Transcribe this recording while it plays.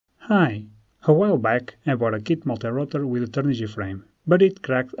Hi! A while back I bought a kit multi-rotor with a turnigy frame, but it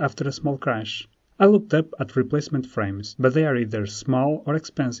cracked after a small crash. I looked up at replacement frames, but they are either small or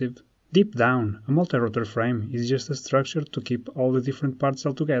expensive. Deep down, a multi-rotor frame is just a structure to keep all the different parts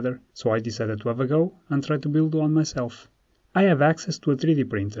all together, so I decided to have a go and try to build one myself. I have access to a 3D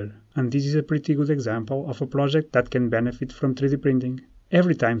printer, and this is a pretty good example of a project that can benefit from 3D printing.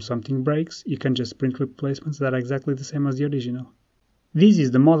 Every time something breaks, you can just print replacements that are exactly the same as the original. This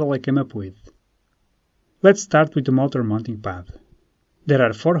is the model I came up with. Let's start with the motor mounting pad. There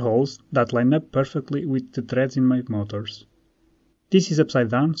are 4 holes that line up perfectly with the threads in my motors. This is upside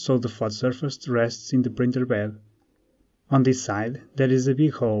down, so the flat surface rests in the printer bed. On this side, there is a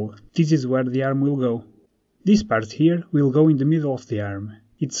big hole. This is where the arm will go. This part here will go in the middle of the arm.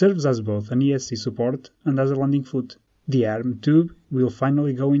 It serves as both an ESC support and as a landing foot. The arm tube will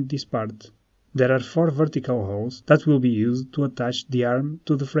finally go in this part. There are 4 vertical holes that will be used to attach the arm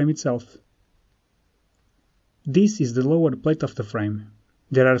to the frame itself. This is the lower plate of the frame.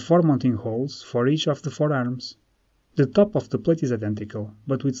 There are 4 mounting holes for each of the 4 arms. The top of the plate is identical,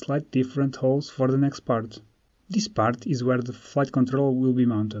 but with slight different holes for the next part. This part is where the flight controller will be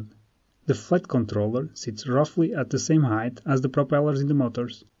mounted. The flight controller sits roughly at the same height as the propellers in the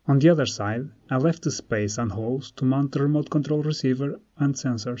motors. On the other side, I left the space and holes to mount the remote control receiver and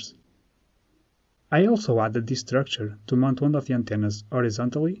sensors. I also added this structure to mount one of the antennas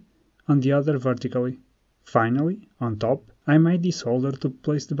horizontally and the other vertically. Finally, on top, I made this holder to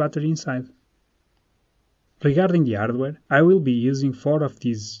place the battery inside. Regarding the hardware, I will be using 4 of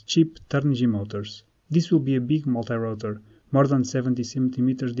these cheap turnigy motors. This will be a big multi-rotor, more than 70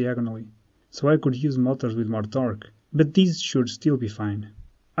 cm diagonally, so I could use motors with more torque, but these should still be fine.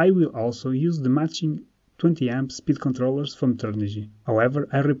 I will also use the matching 20 amp speed controllers from Turnigy. However,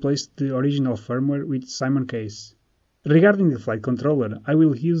 I replaced the original firmware with Simon case. Regarding the flight controller, I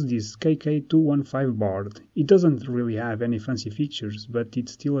will use this KK215 board. It doesn't really have any fancy features, but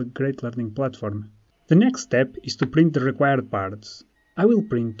it's still a great learning platform. The next step is to print the required parts. I will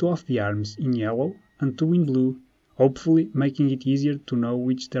print 2 of the arms in yellow and 2 in blue, hopefully making it easier to know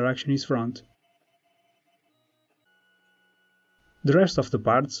which direction is front. The rest of the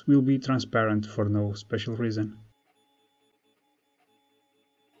parts will be transparent for no special reason.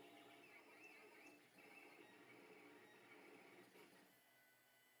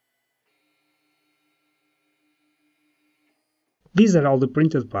 These are all the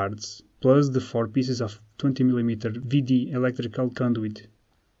printed parts, plus the 4 pieces of 20mm VD electrical conduit.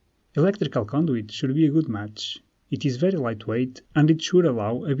 Electrical conduit should be a good match. It is very lightweight and it should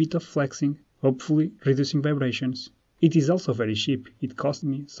allow a bit of flexing, hopefully reducing vibrations. It is also very cheap, it cost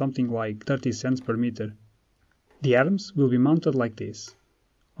me something like 30 cents per meter. The arms will be mounted like this.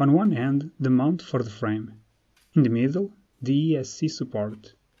 On one end, the mount for the frame. In the middle, the ESC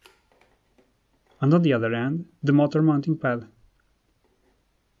support. And on the other end, the motor mounting pad.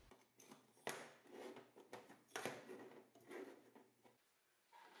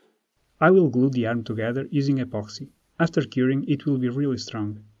 I will glue the arm together using epoxy. After curing, it will be really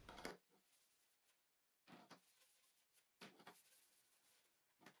strong.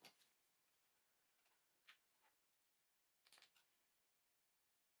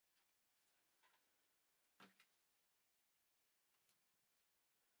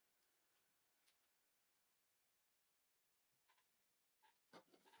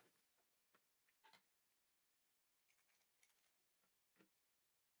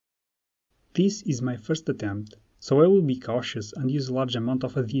 This is my first attempt, so I will be cautious and use a large amount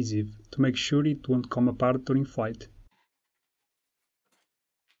of adhesive to make sure it won't come apart during flight.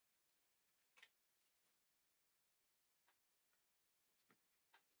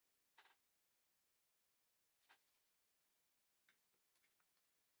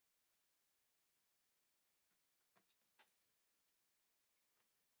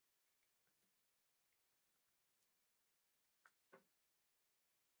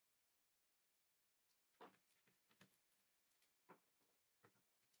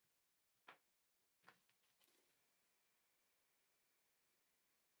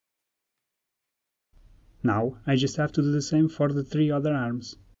 Now I just have to do the same for the 3 other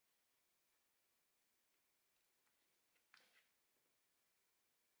arms.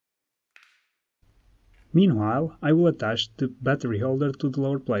 Meanwhile, I will attach the battery holder to the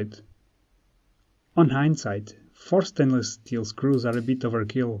lower plate. On hindsight, 4 stainless steel screws are a bit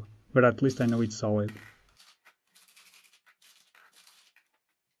overkill, but at least I know it's solid.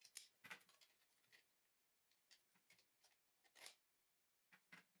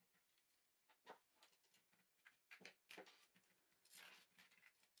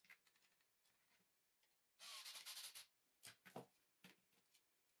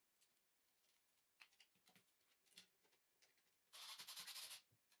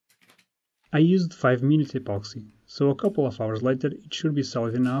 I used 5-minute epoxy, so a couple of hours later it should be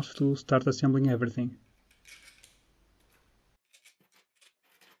solid enough to start assembling everything.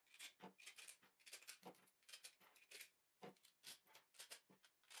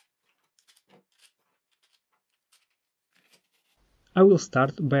 I will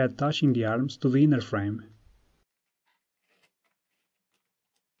start by attaching the arms to the inner frame.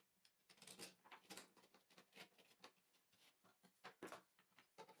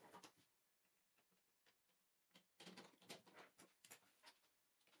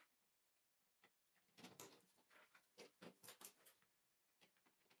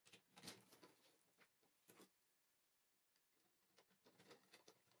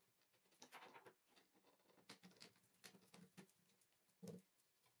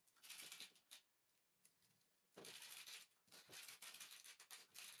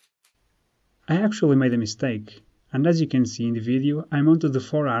 I actually made a mistake, and as you can see in the video, I mounted the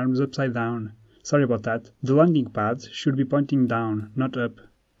 4 arms upside down. Sorry about that, the landing pads should be pointing down, not up.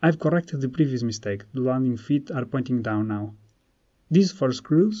 I've corrected the previous mistake, the landing feet are pointing down now. These 4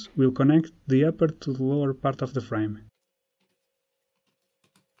 screws will connect the upper to the lower part of the frame.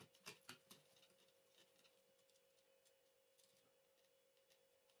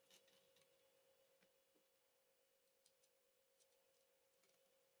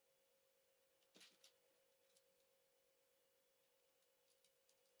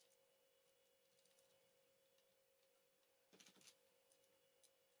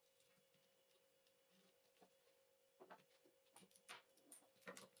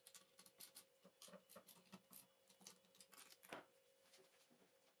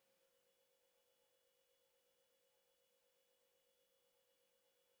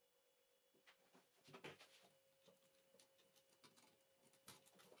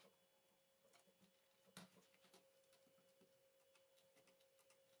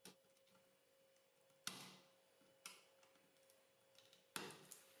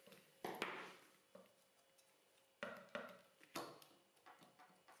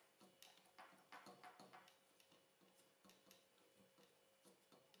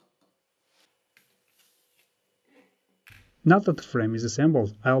 Now that the frame is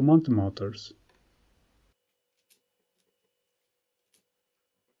assembled, I'll mount the motors.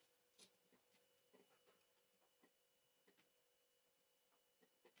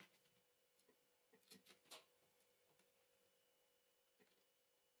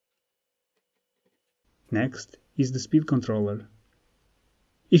 Next is the speed controller.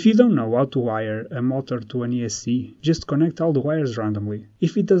 If you don't know how to wire a motor to an ESC, just connect all the wires randomly.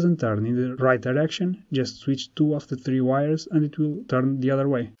 If it doesn't turn in the right direction, just switch 2 of the 3 wires and it will turn the other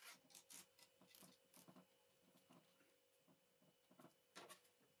way.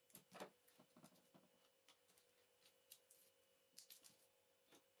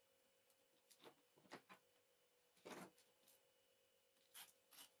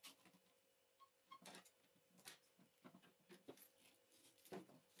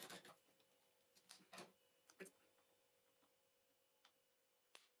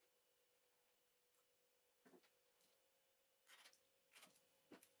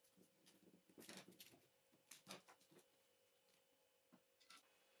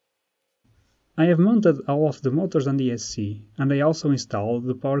 I have mounted all of the motors on the ESC, and I also installed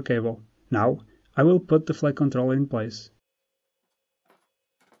the power cable. Now, I will put the flight controller in place.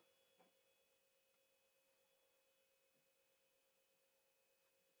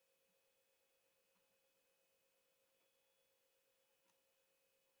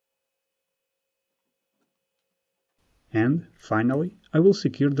 And, finally, I will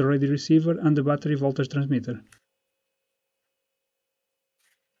secure the radio receiver and the battery voltage transmitter.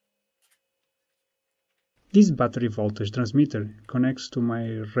 This battery voltage transmitter connects to my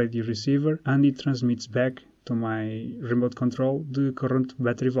radio receiver and it transmits back to my remote control the current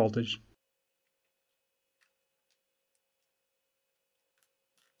battery voltage.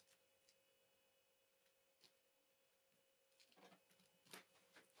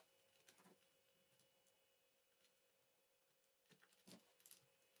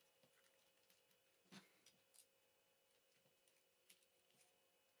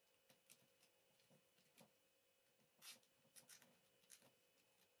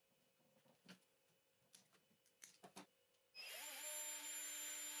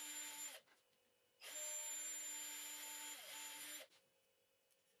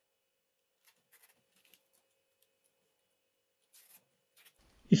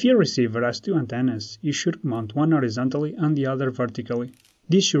 If your receiver has 2 antennas, you should mount one horizontally and the other vertically.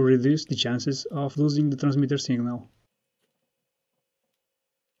 This should reduce the chances of losing the transmitter signal.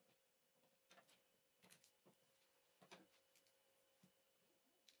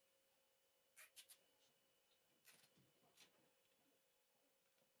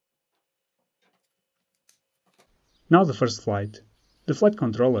 Now the first flight. The flight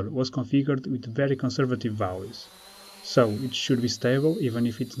controller was configured with very conservative values, so it should be stable even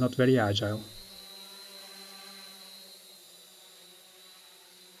if it's not very agile.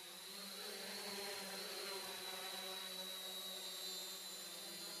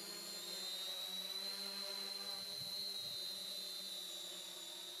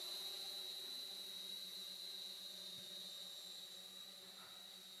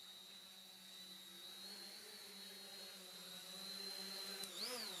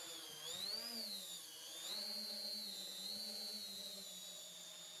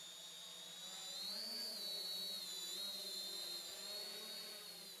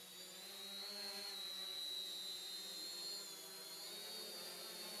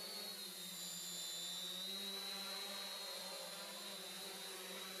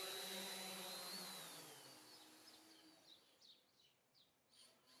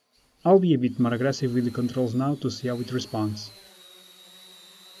 I'll be a bit more aggressive with the controls now to see how it responds.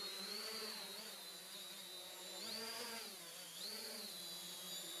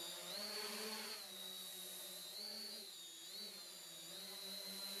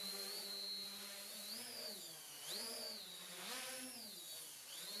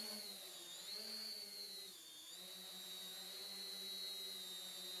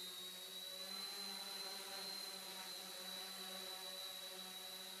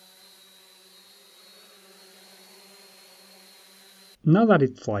 Now that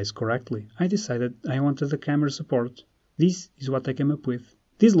it flies correctly, I decided I wanted a camera support. This is what I came up with.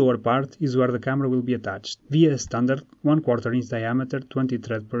 This lower part is where the camera will be attached, via a standard 1/4 inch diameter 20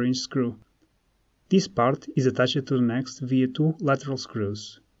 thread per inch screw. This part is attached to the next via 2 lateral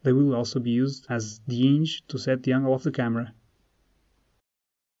screws. They will also be used as the hinge to set the angle of the camera.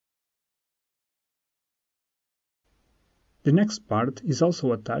 The next part is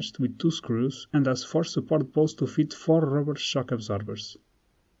also attached with 2 screws and has 4 support posts to fit 4 rubber shock absorbers.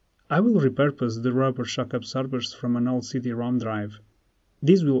 I will repurpose the rubber shock absorbers from an old CD-ROM drive.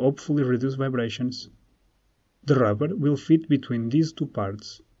 This will hopefully reduce vibrations. The rubber will fit between these 2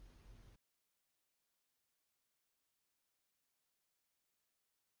 parts.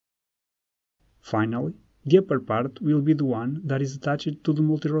 Finally, the upper part will be the one that is attached to the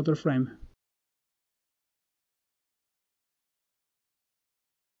multi-rotor frame.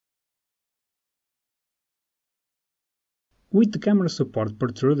 With the camera support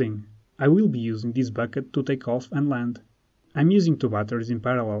protruding, I will be using this bucket to take off and land. I'm using 2 batteries in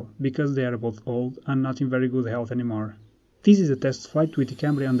parallel because they are both old and not in very good health anymore. This is a test flight with the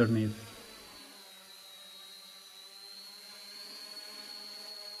camera underneath.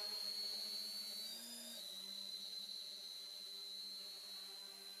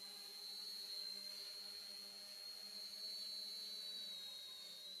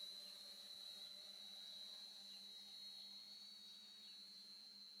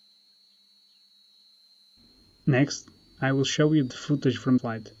 Next, I will show you the footage from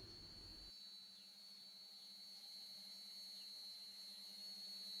flight.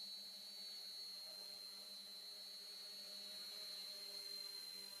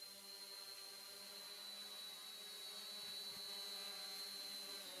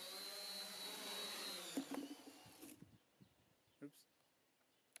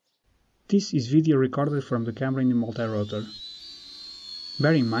 This is video recorded from the camera in the multi-rotor.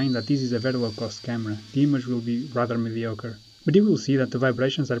 Bear in mind that this is a very low-cost camera, the image will be rather mediocre, but you will see that the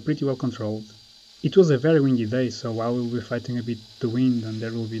vibrations are pretty well controlled. It was a very windy day, so I will be fighting a bit the wind and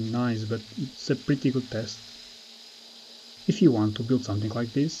there will be noise, but it's a pretty good test. If you want to build something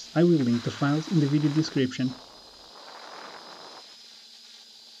like this, I will link the files in the video description.